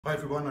Hi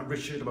everyone, I'm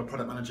Richard, I'm a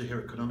product manager here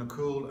at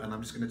Canonical, and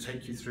I'm just going to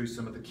take you through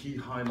some of the key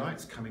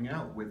highlights coming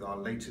out with our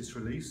latest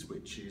release,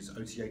 which is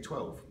OTA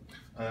 12.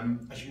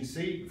 As you can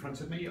see in front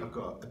of me, I've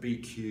got a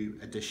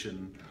BQ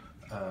edition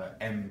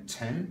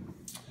M10.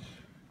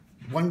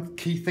 One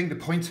key thing to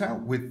point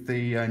out with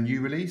the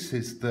new release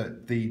is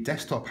that the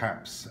desktop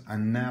apps are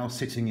now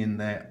sitting in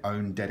their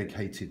own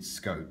dedicated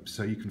scope.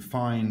 So you can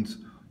find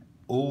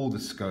all the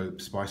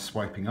scopes by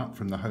swiping up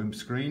from the home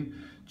screen.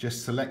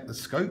 Just select the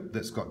scope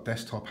that's got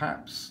desktop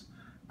apps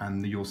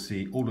and you'll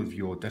see all of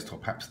your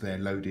desktop apps there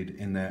loaded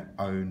in their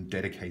own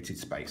dedicated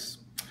space.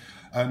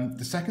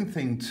 The second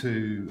thing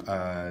to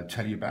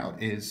tell you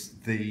about is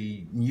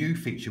the new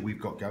feature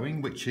we've got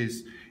going, which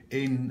is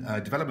in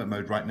development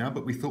mode right now,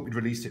 but we thought we'd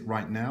release it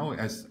right now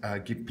as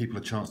give people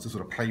a chance to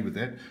sort of play with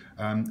it.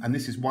 And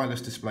this is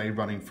wireless display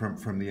running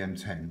from the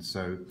M10.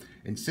 So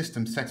in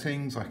system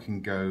settings, I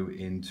can go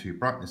into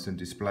brightness and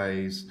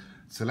displays,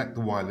 select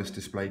the wireless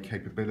display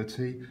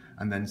capability,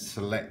 and then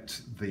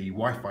select the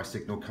Wi-Fi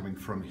signal coming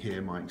from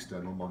here, my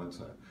external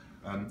monitor.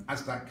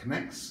 As that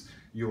connects,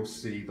 you'll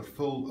see the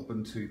full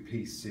Ubuntu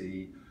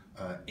PC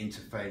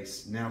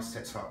interface now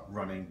set up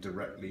running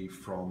directly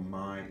from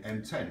my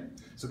M10.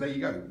 So there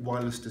you go,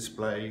 wireless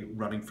display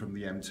running from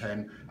the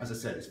M10. As I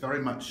said, it's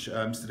very much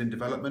still in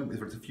development.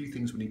 There's a few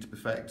things we need to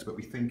perfect, but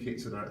we think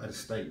it's at a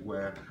state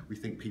where we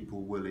think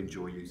people will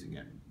enjoy using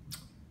it.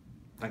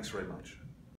 Thanks very much.